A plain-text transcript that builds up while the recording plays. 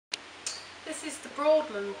This is the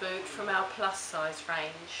Broadland boot from our plus size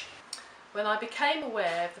range. When I became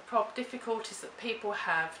aware of the difficulties that people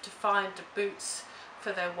have to find boots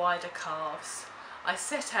for their wider calves, I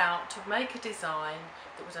set out to make a design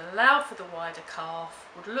that would allow for the wider calf,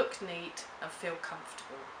 would look neat and feel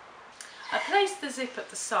comfortable. I placed the zip at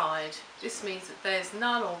the side. This means that there's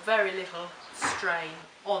none or very little strain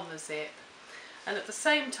on the zip, and at the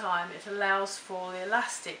same time it allows for the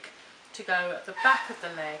elastic to go at the back of the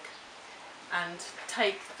leg and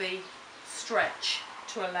take the stretch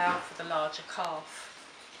to allow for the larger calf.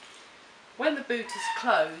 When the boot is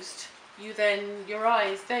closed, your eye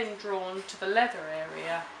is then drawn to the leather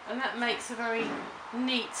area, and that makes a very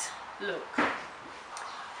neat look.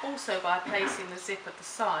 Also, by placing the zip at the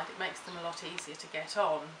side, it makes them a lot easier to get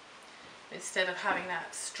on. Instead of having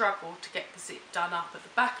that struggle to get the zip done up at the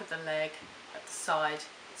back of the leg, at the side,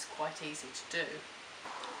 it's quite easy to do.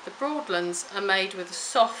 The Broadlands are made with a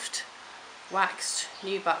soft waxed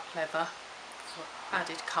Nubuck leather for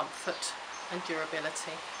added comfort and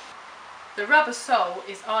durability. The rubber sole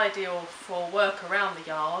is ideal for work around the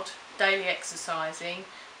yard, daily exercising,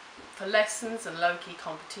 for lessons and low-key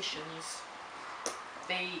competitions.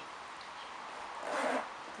 The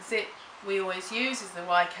zip we always use is the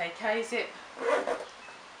YKK zip,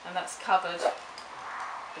 and that's covered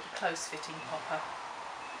with a close-fitting popper.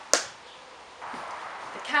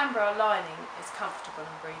 The Cambrelle lining is comfortable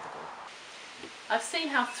and breathable. I've seen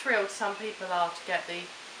how thrilled some people are to get the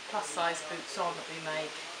plus-size boots on that we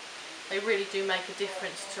make. They really do make a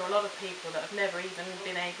difference to a lot of people that have never even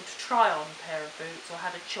been able to try on a pair of boots or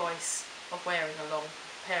had a choice of wearing a long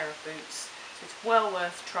pair of boots. So it's well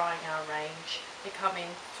worth trying our range. They come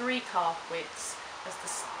in 3 calf widths, as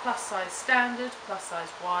the plus-size standard,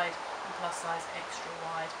 plus-size wide and plus-size extra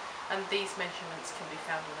wide, and these measurements can be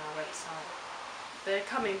found on our website. They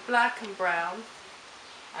come in black and brown,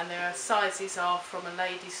 and their sizes are from a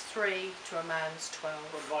lady's 3 to a man's 12.